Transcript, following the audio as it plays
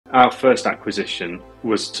Our first acquisition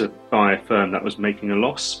was to buy a firm that was making a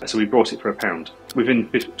loss, so we bought it for £1. Within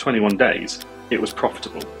 21 days, it was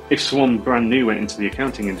profitable. If someone brand new went into the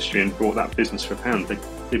accounting industry and bought that business for £1,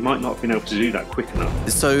 they might not have been able to do that quick enough.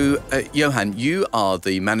 So, Johan, you are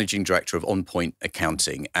the Managing Director of On Point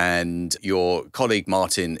Accounting, and your colleague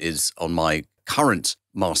Martin is on my current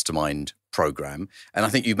mastermind program. And I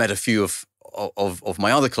think you've met a few of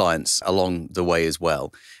my other clients along the way as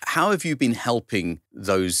well. How have you been helping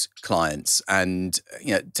those clients? And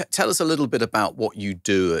tell us a little bit about what you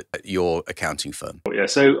do at your accounting firm. Yeah,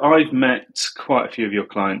 so I've met quite a few of your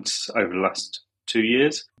clients over the last 2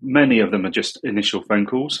 years. Many of them are just initial phone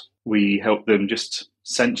calls. We help them just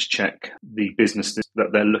sense check the businesses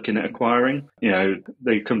that they're looking at acquiring.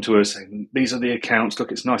 They come to us saying, these are the accounts,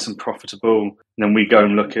 look, it's nice and profitable. And then we go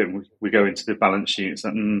and we go into the balance sheets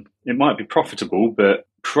and it might be profitable, but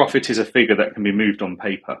profit is a figure that can be moved on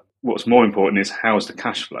paper. What's more important is how's the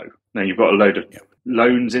cash flow? Now you've got a load of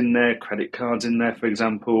loans in there, credit cards in there, for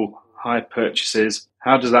example, hire purchases.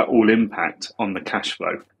 How does that all impact on the cash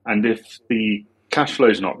flow? And if the cash flow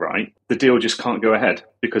is not right, the deal just can't go ahead,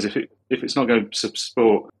 because if it's not going to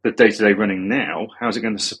support the day-to-day running now, how's it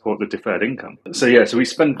going to support the deferred income? So we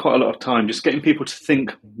spend quite a lot of time just getting people to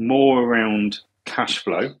think more around cash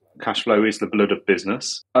flow. Cash flow is the blood of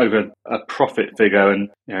business over a profit figure, and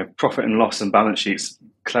profit and loss and balance sheets.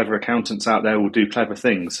 Clever accountants out there will do clever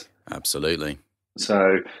things. Absolutely.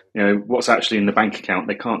 So, what's actually in the bank account,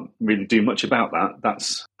 they can't really do much about that.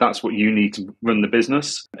 That's what you need to run the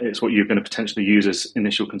business. It's what you're going to potentially use as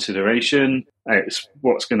initial consideration. It's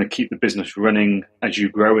what's going to keep the business running as you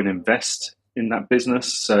grow and invest in that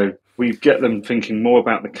business. So we get them thinking more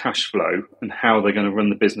about the cash flow and how they're going to run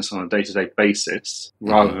the business on a day-to-day basis,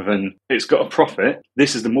 rather than it's got a profit.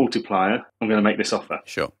 This is the multiplier. I'm going to make this offer.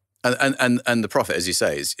 Sure. And the profit, as you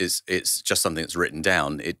say, is it's just something that's written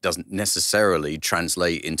down. It doesn't necessarily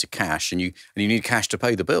translate into cash, and you need cash to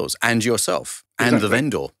pay the bills and yourself and the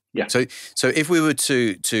vendor. Yeah. So if we were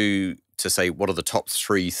to say what are the top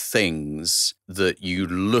 3 things that you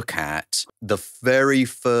look at the very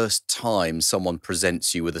first time someone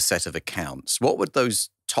presents you with a set of accounts, what would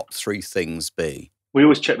those top 3 things be? We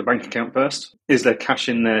always check the bank account first. Is there cash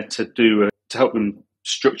in there to help them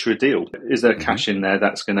structure a deal? Is there cash in there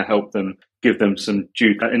that's going to help them, give them some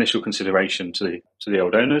due initial consideration to the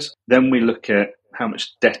old owners? Then we look at how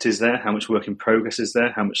much debt is there, how much work in progress is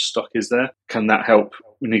there, how much stock is there? Can that help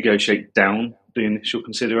negotiate down the initial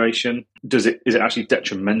consideration? Is it actually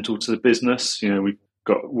detrimental to the business? We've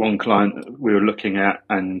got one client that we were looking at,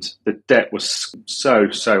 and the debt was so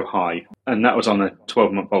high, and that was on a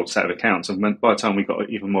 12-month-old set of accounts. And by the time we got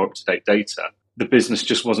even more up-to-date data, the business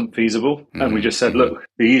just wasn't feasible. And we just said, look,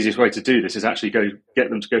 the easiest way to do this is actually get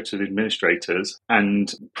them to go to the administrators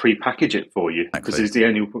and pre-package it for you, because it's the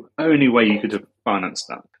only way you could have financed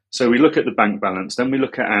that. So we look at the bank balance, then we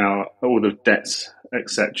look at all the debts,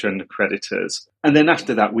 etc., and the creditors. And then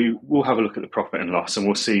after that, we'll have a look at the profit and loss, and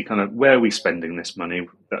we'll see kind of where are we spending this money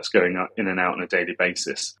that's going in and out on a daily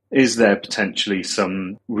basis. Is there potentially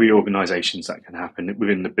some reorganisations that can happen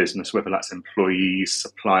within the business, whether that's employees,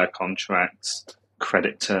 supplier contracts,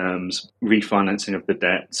 credit terms, refinancing of the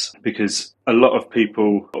debts? Because what a lot of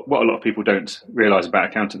people don't realise about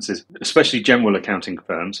accountants is, especially general accounting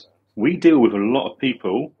firms, we deal with a lot of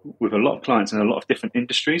people, with a lot of clients in a lot of different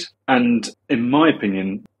industries. And in my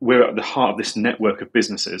opinion, we're at the heart of this network of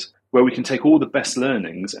businesses where we can take all the best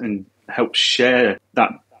learnings and help share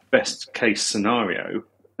that best case scenario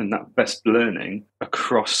and that best learning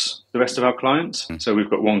across the rest of our clients. So we've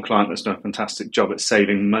got one client that's done a fantastic job at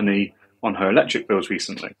saving money on her electric bills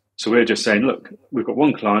recently. So we're just saying, look, we've got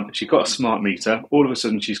one client, she got a smart meter, all of a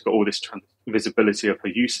sudden she's got all this visibility of her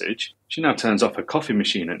usage. She now turns off her coffee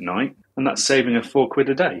machine at night, and that's saving her £4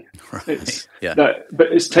 a day. Right.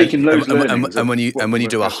 But it's taking loads of learnings. And when you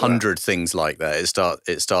do 100 things like that,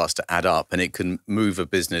 it starts to add up, and it can move a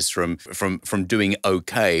business from doing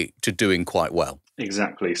okay to doing quite well.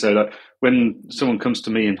 Exactly. So that when someone comes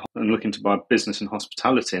to me and looking to buy a business in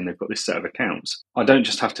hospitality and they've got this set of accounts, I don't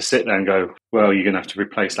just have to sit there and go, well, you're going to have to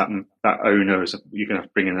replace that owner, you're going to have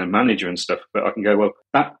to bring in a manager and stuff. But I can go, well,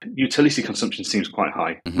 that utility consumption seems quite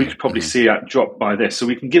high. We could probably see that drop by this. So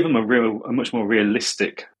we can give them a much more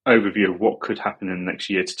realistic overview of what could happen in the next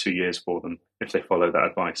year to 2 years for them if they follow that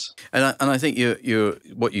advice. And I think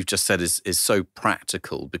what you've just said is so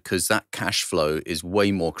practical, because that cash flow is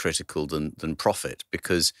way more critical than profit,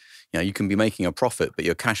 because you can be making a profit, but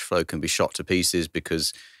your cash flow can be shot to pieces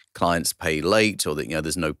because clients pay late, or that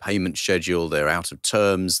there's no payment schedule, they're out of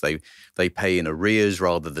terms, they pay in arrears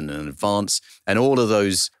rather than in advance, and all of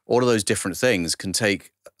those different things can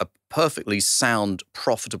take perfectly sound,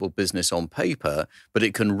 profitable business on paper, but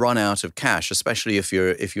it can run out of cash, especially if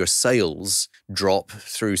your sales drop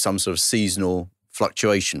through some sort of seasonal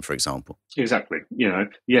fluctuation, for example. Exactly.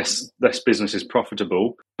 Yes, this business is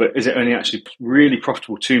profitable, but is it only actually really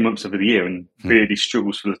profitable 2 months of the year and really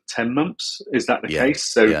struggles for the 10 months? Is that the case?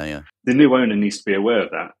 So the new owner needs to be aware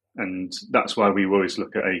of that. And that's why we always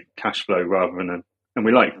look at a cash flow rather than and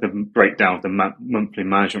we like the breakdown of the monthly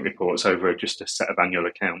management reports over just a set of annual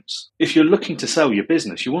accounts. If you're looking to sell your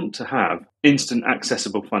business, you want to have instant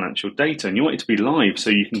accessible financial data, and you want it to be live so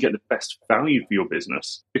you can get the best value for your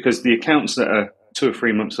business, because the accounts that are 2 or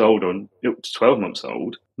 3 months old or up to 12 months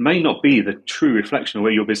old may not be the true reflection of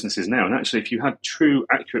where your business is now. And actually, if you had true,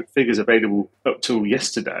 accurate figures available up till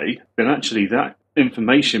yesterday, then actually that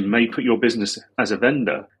information may put your business as a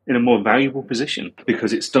vendor in a more valuable position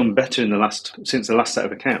because it's done better since the last set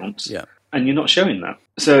of accounts. Yeah. And you're not showing that.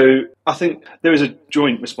 So I think there is a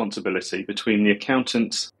joint responsibility between the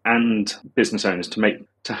accountants and business owners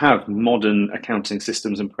to have modern accounting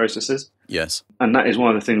systems and processes. Yes. And that is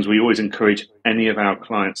one of the things we always encourage any of our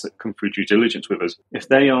clients that come through due diligence with us. If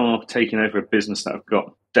they are taking over a business that have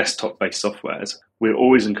got desktop-based softwares, we're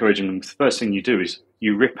always encouraging them. The first thing you do is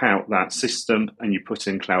you rip out that system and you put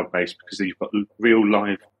in cloud-based, because you've got real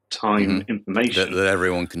live time information that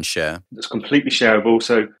everyone can share. That's completely shareable.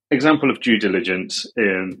 So, example of due diligence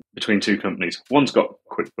between two companies. One's got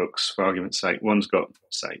QuickBooks, for argument's sake. One's got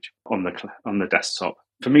Sage on the desktop.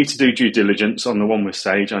 For me to do due diligence on the one with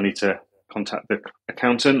Sage, I need to contact the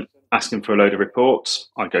accountant, ask him for a load of reports.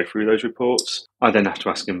 I go through those reports. I then have to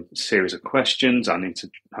ask him a series of questions. I need to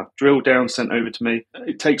have drill down sent over to me.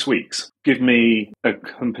 It takes weeks. Give me a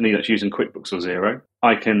company that's using QuickBooks or Xero.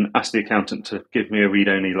 I can ask the accountant to give me a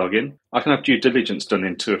read-only login. I can have due diligence done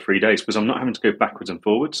in 2 or 3 days because I'm not having to go backwards and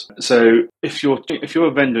forwards. So if you're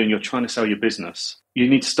a vendor and you're trying to sell your business, you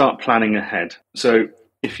need to start planning ahead. So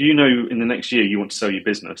if you know in the next year you want to sell your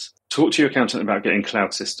business, talk to your accountant about getting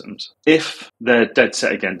cloud systems. If they're dead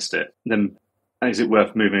set against it, then is it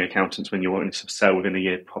worth moving accountants when you're wanting to sell within a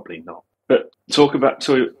year? Probably not. But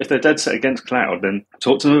if they're dead set against cloud, then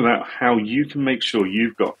talk to them about how you can make sure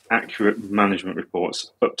you've got accurate management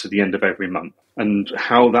reports up to the end of every month, and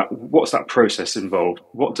what's that process involved?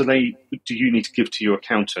 What do you need to give to your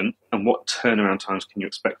accountant, and what turnaround times can you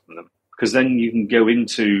expect from them? Because then you can go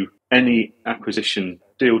into any acquisition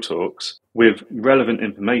deal talks with relevant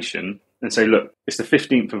information and say, look, it's the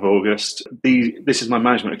 15th of August. This is my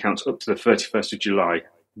management accounts up to the 31st of July.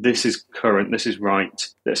 This is current, this is right,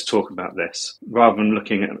 let's talk about this, rather than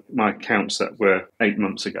looking at my accounts that were 8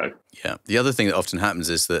 months ago. Yeah. The other thing that often happens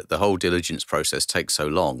is that the whole diligence process takes so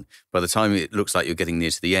long. By the time it looks like you're getting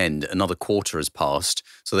near to the end, another quarter has passed.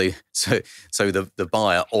 So the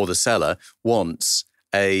buyer or the seller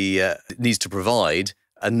needs to provide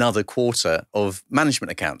another quarter of management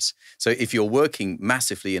accounts. So if you're working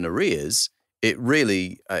massively in arrears, it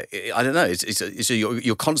really, I don't know,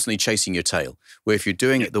 you're constantly chasing your tail. Where if you're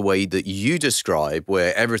doing it the way that you describe,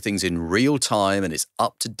 where everything's in real time and it's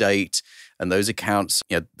up to date, and those accounts,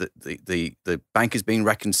 the bank is being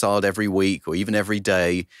reconciled every week or even every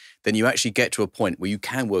day, then you actually get to a point where you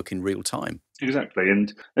can work in real time. Exactly.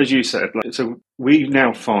 And as you said, so we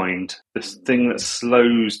now find the thing that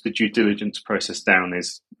slows the due diligence process down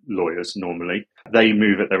is lawyers normally. They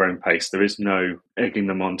move at their own pace. There is no egging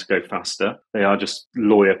them on to go faster. They are just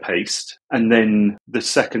lawyer paced. And then the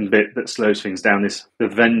second bit that slows things down is the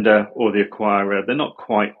vendor or the acquirer. They're not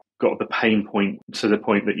quite got the pain point to the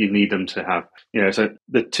point that you need them to have. So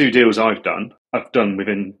the 2 deals I've done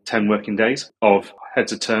within 10 working days of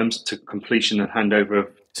heads of terms to completion and handover of.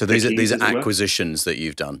 So these are acquisitions that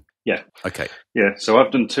you've done? Yeah. Okay. Yeah. So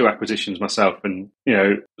I've done 2 acquisitions myself, and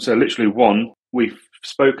so literally one, we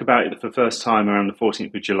spoke about it for the first time around the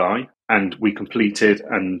 14th of July, and we completed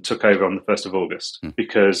and took over on the 1st of August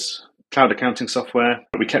because cloud accounting software,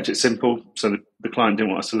 we kept it simple. So the client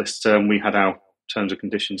didn't want a solicitor, and we had our terms and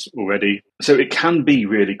conditions already. So it can be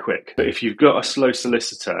really quick. But if you've got a slow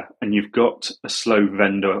solicitor and you've got a slow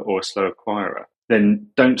vendor or a slow acquirer, then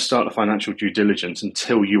don't start the financial due diligence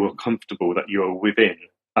until you are comfortable that you are within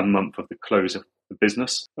a month of the close of the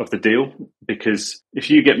business, of the deal. Because if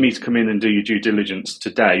you get me to come in and do your due diligence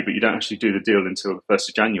today, but you don't actually do the deal until the 1st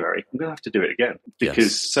of January, I'm going to have to do it again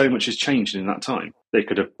because so much has changed in that time. They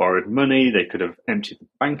could have borrowed money, they could have emptied the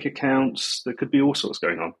bank accounts, there could be all sorts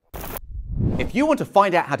going on. If you want to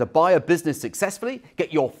find out how to buy a business successfully,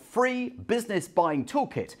 get your free business buying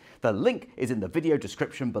toolkit. The link is in the video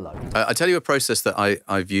description below. I tell you a process that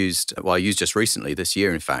I used just recently, this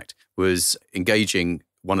year in fact, was engaging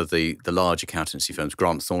one of the large accountancy firms,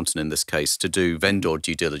 Grant Thornton in this case, to do vendor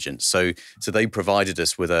due diligence. So they provided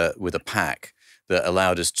us with a pack that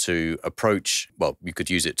allowed us to approach, well, you could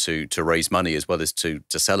use it to raise money as well as to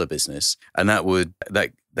sell a business. And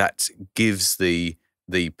that gives the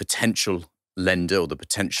potential lender or the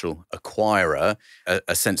potential acquirer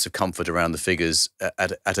a sense of comfort around the figures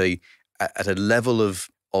at a level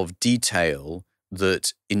of detail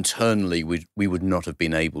that internally we would not have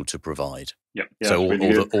been able to provide. Yeah. So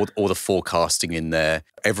all the forecasting in there,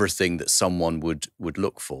 everything that someone would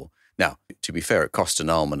look for. Now, to be fair, it cost an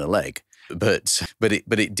arm and a leg, but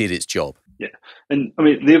it did its job. Yeah. And I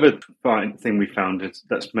mean, the other thing we found is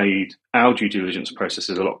that's made our due diligence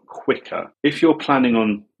processes a lot quicker. If you're planning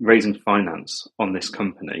on raising finance on this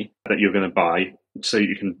company that you're going to buy so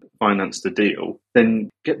you can finance the deal, then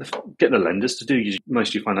get the lenders to do most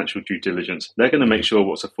of your financial due diligence. They're going to make sure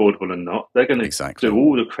what's affordable and not. They're going to do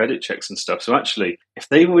all the credit checks and stuff. So actually, if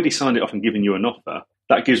they've already signed it off and given you an offer,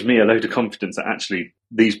 that gives me a load of confidence that actually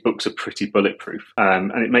these books are pretty bulletproof.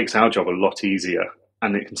 And it makes our job a lot easier.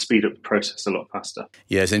 And it can speed up the process a lot faster.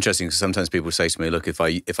 Yeah, it's interesting because sometimes people say to me, look, if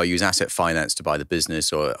I use asset finance to buy the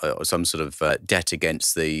business or some sort of debt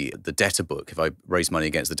against the debtor book, if I raise money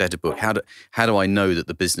against the debtor book, how do I know that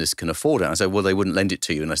the business can afford it? And I say, well, they wouldn't lend it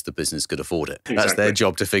to you unless the business could afford it. Exactly. That's their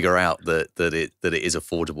job to figure out that it is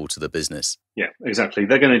affordable to the business. Yeah, exactly.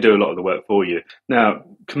 They're going to do a lot of the work for you. Now,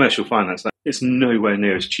 commercial finance, it's nowhere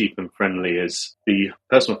near as cheap and friendly as the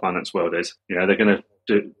personal finance world is. You know, they're going to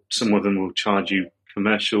do, some of them will charge you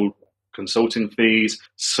commercial consulting fees.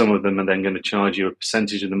 Some of them are then going to charge you a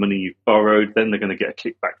percentage of the money you've borrowed. Then they're going to get a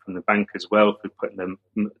kickback from the bank as well for putting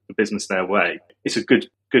the business their way. It's a good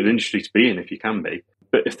industry to be in if you can be.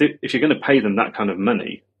 But if you're going to pay them that kind of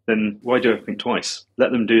money, then why do everything twice?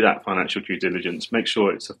 Let them do that financial due diligence. Make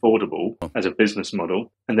sure it's affordable as a business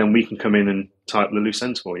model, and then we can come in and tie up the loose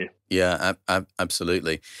ends for you. Yeah,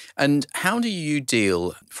 absolutely. And how do you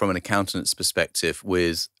deal from an accountant's perspective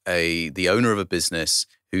with the owner of a business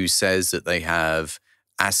who says that they have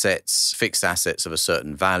assets, fixed assets of a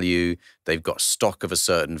certain value, they've got stock of a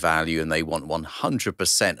certain value, and they want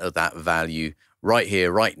 100% of that value right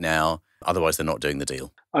here, right now, otherwise they're not doing the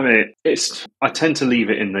deal? I mean, I tend to leave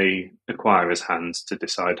it in the acquirer's hands to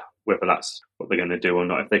decide whether that's what they're going to do or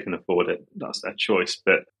not. If they can afford it, that's their choice.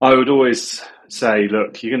 But I would always say,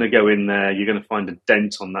 look, you're going to go in there, you're going to find a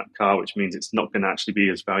dent on that car, which means it's not going to actually be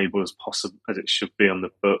as valuable as possible as it should be on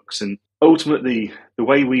the books. And ultimately, the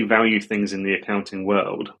way we value things in the accounting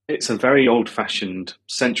world, it's a very old-fashioned,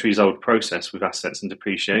 centuries-old process with assets and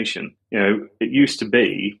depreciation. You know, it used to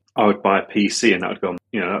be I would buy a PC and that would go on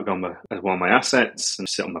as one of my assets and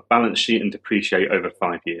sit on my balance sheet and depreciate over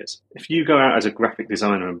 5 years. If you go out as a graphic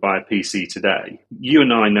designer and buy a PC today, you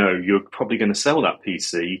and I know you're probably going to sell that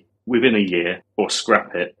PC within a year or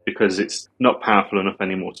scrap it because it's not powerful enough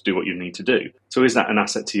anymore to do what you need to do. So is that an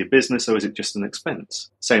asset to your business or is it just an expense?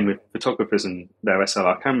 Same with photographers and their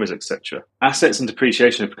SLR cameras, etc. Assets and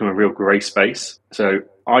depreciation have become a real grey space. So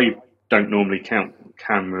I don't normally count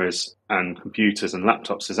cameras and computers and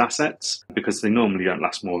laptops as assets because they normally don't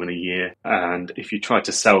last more than a year. And if you try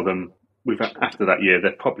to sell them after that year,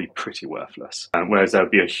 they're probably pretty worthless. Whereas there'll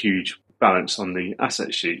be a huge balance on the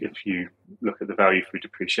asset sheet if you look at the value through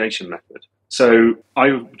depreciation method. So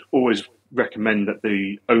I would always recommend that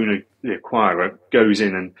the owner, the acquirer, goes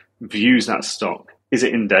in and views that stock. Is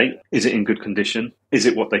it in date? Is it in good condition? Is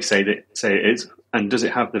it what they say it is? And does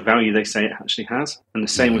it have the value they say it actually has? And the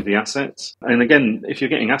same with the assets. And again, if you're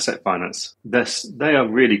getting asset finance, they are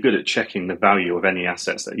really good at checking the value of any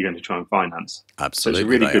assets that you're going to try and finance. Absolutely. So it's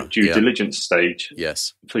a really good due diligence stage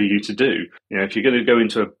for you to do. You know, if you're going to go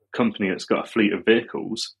into a company that's got a fleet of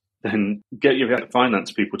vehicles, then get your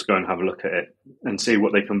finance people to go and have a look at it and see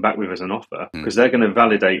what they come back with as an offer, because they're going to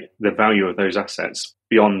validate the value of those assets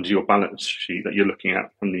beyond your balance sheet that you're looking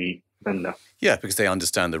at from the vendor. Yeah, because they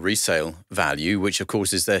understand the resale value, which of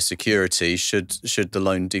course is their security should the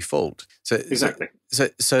loan default. So exactly.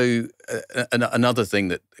 So another thing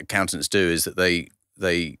that accountants do is that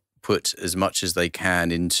they put as much as they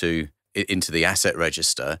can into the asset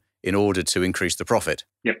register in order to increase the profit.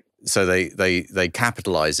 Yep. So they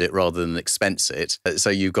capitalize it rather than expense it. So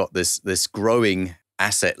you've got this growing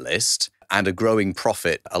asset list and a growing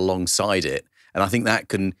profit alongside it. And I think that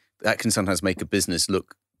can sometimes make a business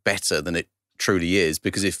look better than it truly is,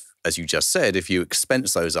 because if, as you just said, if you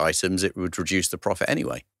expense those items, it would reduce the profit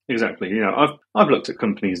anyway. Exactly. You know, I've looked at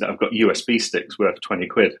companies that have got USB sticks worth 20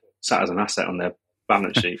 quid sat as an asset on their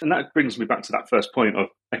balance sheet. And that brings me back to that first point of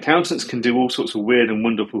accountants can do all sorts of weird and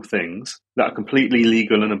wonderful things that are completely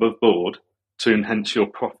legal and above board to enhance your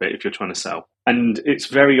profit if you're trying to sell. And it's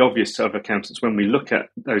very obvious to other accountants when we look at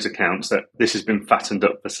those accounts that this has been fattened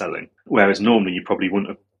up for selling. Whereas normally you probably wouldn't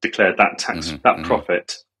have declared that tax, that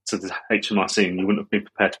profit to the HMRC, and you wouldn't have been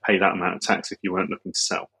prepared to pay that amount of tax if you weren't looking to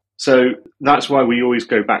sell. So that's why we always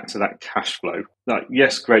go back to that cash flow. Like,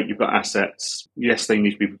 yes, great, you've got assets. Yes, they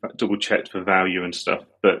need to be double checked for value and stuff.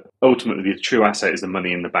 But ultimately, the true asset is the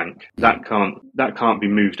money in the bank. That can't be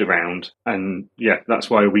moved around. And yeah, that's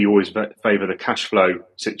why we always favour the cash flow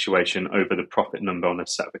situation over the profit number on a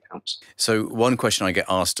set of accounts. So one question I get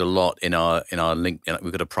asked a lot in our link,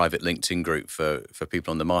 we've got a private LinkedIn group for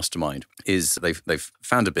people on the mastermind, is they've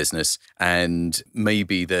found a business and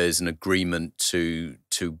maybe there's an agreement to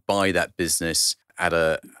buy that business at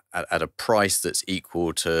a price that's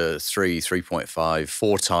equal to 3.5,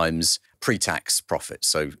 4 times pre-tax profit,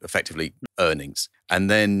 so effectively earnings. And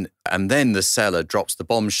then the seller drops the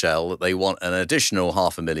bombshell that they want an additional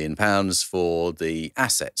 £500,000 for the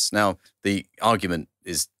assets. Now, the argument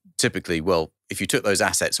is typically, well, if you took those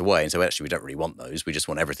assets away and say, well, actually, we don't really want those, we just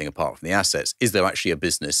want everything apart from the assets, is there actually a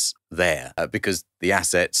business there? Because the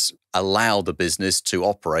assets allow the business to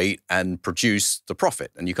operate and produce the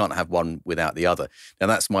profit, and you can't have one without the other. Now,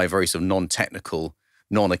 that's my very sort of non-technical,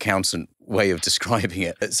 non-accountant way of describing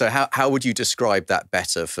it. So how would you describe that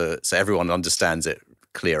better so everyone understands it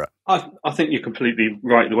clearer? I think you're completely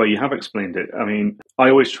right the way you have explained it. I mean, I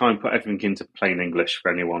always try and put everything into plain English for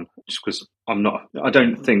anyone, just because I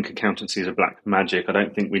don't think accountancy is a black magic. I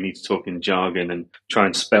don't think we need to talk in jargon and try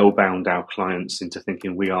and spellbound our clients into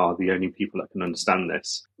thinking we are the only people that can understand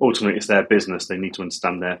this. Ultimately, it's their business. They need to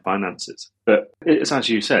understand their finances. But it's as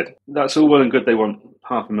you said, that's all well and good. They want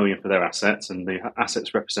 £500,000 for their assets, and the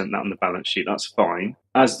assets represent that on the balance sheet. That's fine.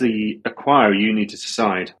 As the acquirer, you need to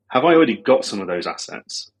decide, have I already got some of those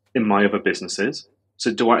assets in my other businesses?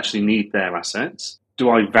 So do I actually need their assets? Do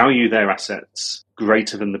I value their assets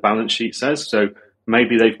greater than the balance sheet says? So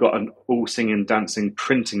maybe they've got an all singing, dancing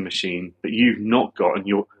printing machine that you've not got,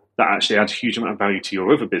 and that actually adds a huge amount of value to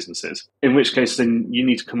your other businesses. In which case, then you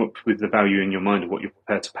need to come up with the value in your mind of what you're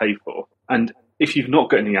prepared to pay for. And if you've not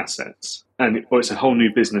got any assets, or it's a whole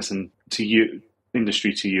new business and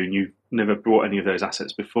industry to you, and you've never brought any of those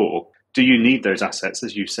assets before, do you need those assets,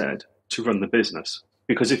 as you said, to run the business?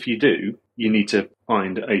 Because if you do, you need to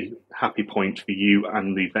find a happy point for you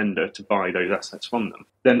and the vendor to buy those assets from them.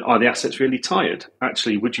 Then are the assets really tired?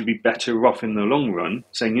 Actually, would you be better off in the long run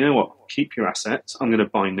saying, you know what, keep your assets, I'm going to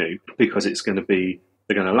buy new because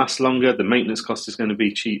they're going to last longer, the maintenance cost is going to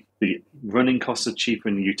be cheap, the running costs are cheaper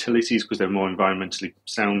in the utilities because they're more environmentally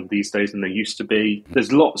sound these days than they used to be.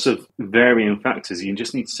 There's lots of varying factors you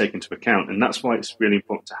just need to take into account, and that's why it's really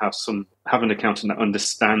important to have an accountant that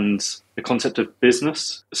understands the concept of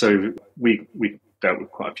business. So we dealt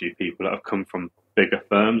with quite a few people that have come from bigger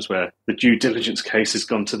firms where the due diligence case has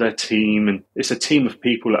gone to their team, and it's a team of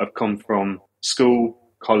people that have come from school,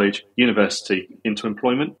 college, university into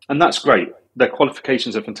employment, and that's great. Their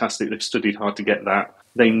qualifications are fantastic. They've studied hard to get that.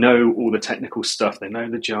 They know all the technical stuff. They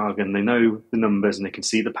know the jargon. They know the numbers, and they can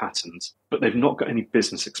see the patterns. But they've not got any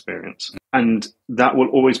business experience. And that will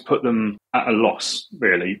always put them at a loss,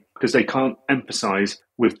 really, because they can't empathise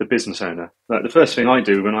with the business owner. Like, the first thing I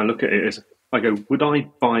do when I look at it is I go, would I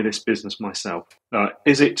buy this business myself?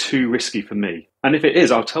 Is it too risky for me? And if it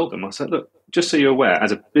is, I'll tell them. I say, look, just so you're aware,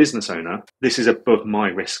 as a business owner, this is above my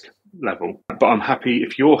risk level, but I'm happy.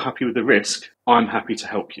 If you're happy with the risk, I'm happy to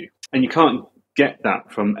help you. And you can't get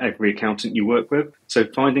that from every accountant you work with. So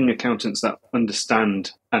finding accountants that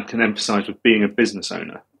understand and can emphasize with being a business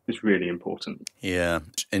owner is really important. Yeah,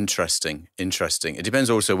 interesting. It depends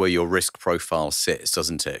also where your risk profile sits,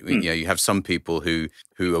 doesn't it? You know, you have some people who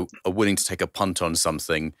are willing to take a punt on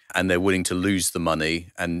something, and they're willing to lose the money,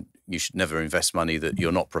 and you should never invest money that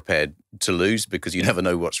you're not prepared to lose because you never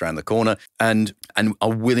know what's around the corner, and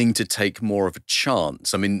are willing to take more of a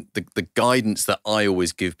chance. I mean, the guidance that I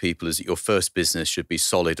always give people is that your first business should be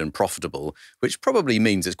solid and profitable, which probably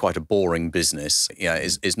means it's quite a boring business. Yeah,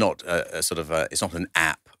 it's not it's not an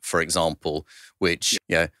app, for example, which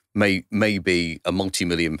may be a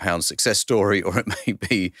multi-million-pound success story, or it may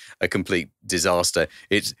be a complete disaster.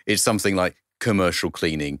 It's something like commercial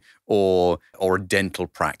cleaning or a dental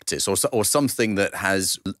practice or something that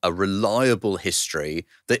has a reliable history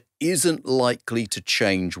that isn't likely to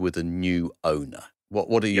change with a new owner.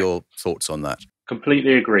 What are your thoughts on that?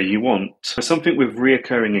 Completely agree. You want something with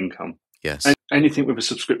reoccurring income. Yes. And anything with a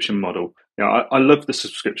subscription model. I love the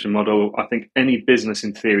subscription model. I think any business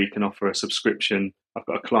in theory can offer a subscription. I've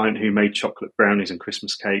got a client who made chocolate brownies and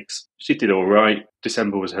Christmas cakes. She did all right.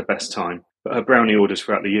 December was her best time, but her brownie orders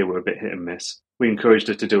throughout the year were a bit hit and miss. We encouraged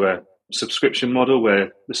her to do a subscription model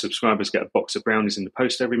where the subscribers get a box of brownies in the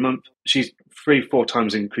post every month. She's 3-4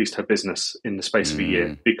 times increased her business in the space of a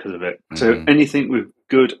year because of it. So anything with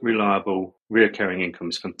good, reliable, reoccurring income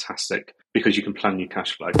is fantastic because you can plan your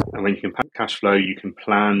cash flow. And when you can plan cash flow, you can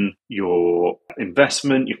plan your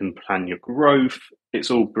investment, you can plan your growth.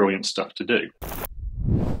 It's all brilliant stuff to do.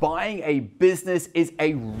 Buying a business is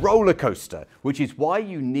a roller coaster, which is why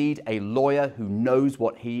you need a lawyer who knows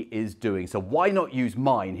what he is doing. So why not use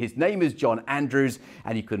mine? His name is John Andrews,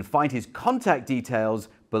 and you can find his contact details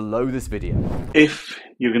below this video. If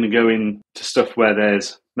you're going to go into stuff where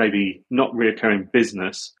there's maybe not reoccurring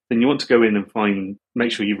business, then you want to go in and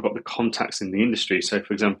make sure you've got the contacts in the industry. So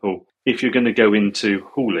for example, if you're going to go into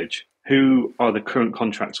haulage, who are the current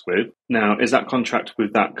contracts with? Now, is that contract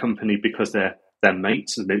with that company because they're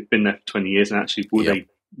mates and they've been there for 20 years and actually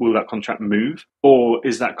will that contract move? Or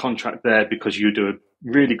is that contract there because you do a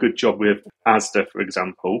really good job with Asda, for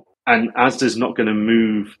example, and Asda's not going to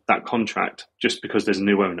move that contract just because there's a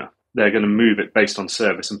new owner. They're going to move it based on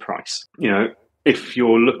service and price. If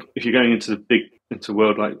you're going into the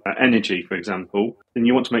world like energy, for example, then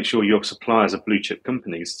you want to make sure your suppliers are blue chip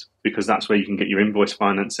companies because that's where you can get your invoice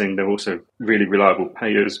financing. They're also really reliable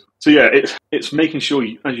payers. So yeah, it's making sure,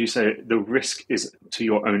 as you say, the risk is to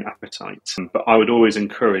your own appetite. But I would always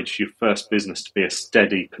encourage your first business to be a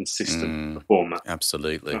steady, consistent performer.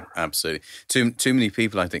 Absolutely. Too many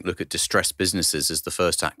people, I think, look at distressed businesses as the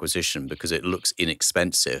first acquisition because it looks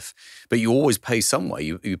inexpensive. But you always pay some way.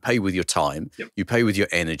 You pay with your time, you pay with your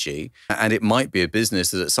energy, and it might be a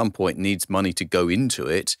business that at some point needs money to go into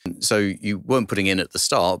it. So you weren't putting in at the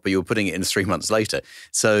start, but you were putting it in 3 months later.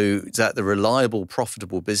 So that the reliable,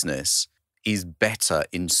 profitable business is better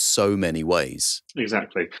in so many ways.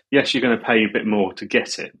 Exactly. Yes, you're going to pay a bit more to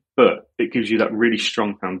get it, but it gives you that really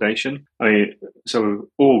strong foundation. So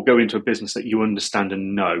all go into a business that you understand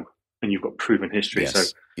and know, and you've got proven history.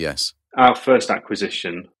 Yes. Our first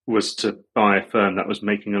acquisition was to buy a firm that was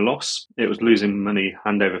making a loss. It was losing money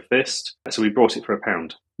hand over fist. So we bought it for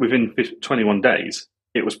 £1. Within 21 days,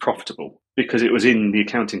 it was profitable because it was in the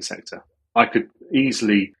accounting sector. I could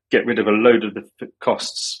easily get rid of a load of the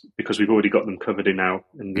costs because we've already got them covered in our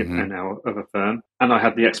other firm. And I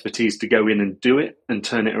had the expertise to go in and do it and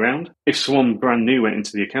turn it around. If someone brand new went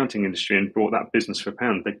into the accounting industry and brought that business for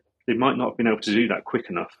 £1, they might not have been able to do that quick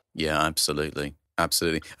enough. Yeah, absolutely.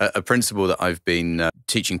 Absolutely. A principle that I've been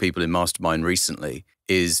teaching people in Mastermind recently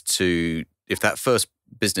is if that first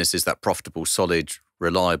business is that profitable, solid,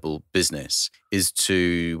 reliable business, is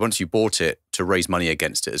to, once you bought it, to raise money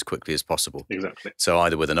against it as quickly as possible. Exactly. So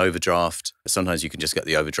either with an overdraft, sometimes you can just get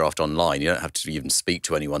the overdraft online. You don't have to even speak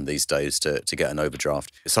to anyone these days to get an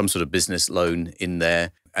overdraft. Some sort of business loan in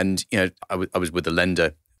there. And, I was with a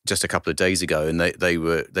lender just a couple of days ago, and they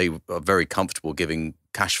were very comfortable giving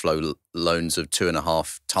cash flow loans of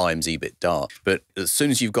 2.5 times EBITDA. But as soon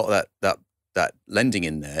as you've got that lending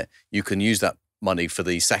in there, you can use that money for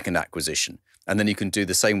the second acquisition. And then you can do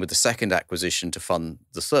the same with the second acquisition to fund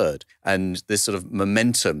the third. And this sort of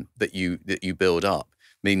momentum that you build up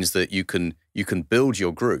means that you can build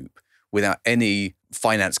your group without any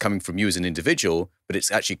finance coming from you as an individual, but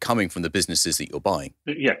it's actually coming from the businesses that you're buying.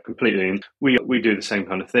 Yeah, completely. And we do the same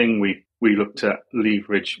kind of thing. We looked at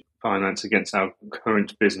leverage finance against our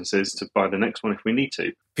current businesses to buy the next one if we need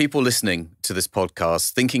to. People listening to this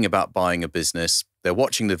podcast, thinking about buying a business, they're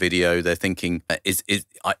watching the video, they're thinking,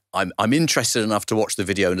 I'm interested enough to watch the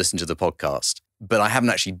video and listen to the podcast, but I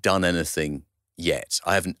haven't actually done anything yet.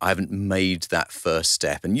 I haven't made that first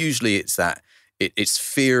step. And usually it's that it's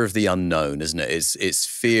fear of the unknown, isn't it? It's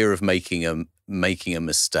fear of making a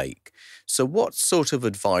mistake. So what sort of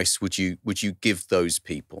advice would you give those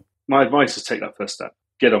people? My advice is take that first step.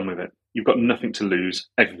 Get on with it. You've got nothing to lose,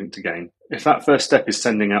 everything to gain. If that first step is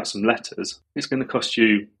sending out some letters, it's going to cost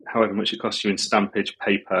you however much it costs you in stampage,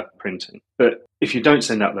 paper, printing. But if you don't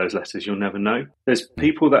send out those letters, you'll never know. There's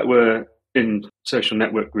people that were in social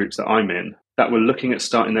network groups that I'm in that were looking at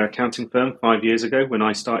starting their accounting firm 5 years ago when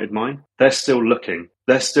I started mine. They're still looking.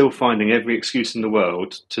 They're still finding every excuse in the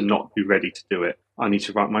world to not be ready to do it. I need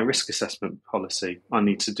to write my risk assessment policy. I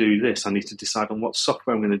need to do this. I need to decide on what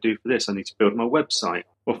software I'm going to do for this. I need to build my website.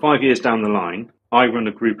 Well, 5 years down the line, I run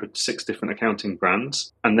a group of 6 different accounting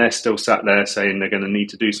brands, and they're still sat there saying they're going to need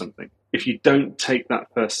to do something. If you don't take that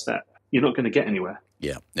first step, you're not going to get anywhere.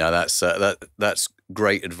 Yeah, now that's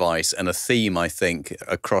great advice, and a theme I think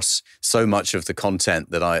across so much of the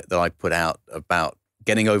content that I put out about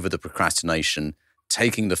getting over the procrastination,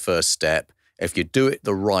 taking the first step, If you do it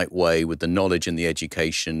the right way with the knowledge and the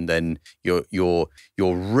education, then your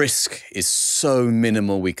risk is so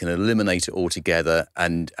minimal. We can eliminate it altogether,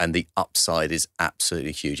 and the upside is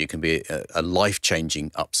absolutely huge. It can be a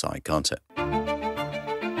life-changing upside, can't it?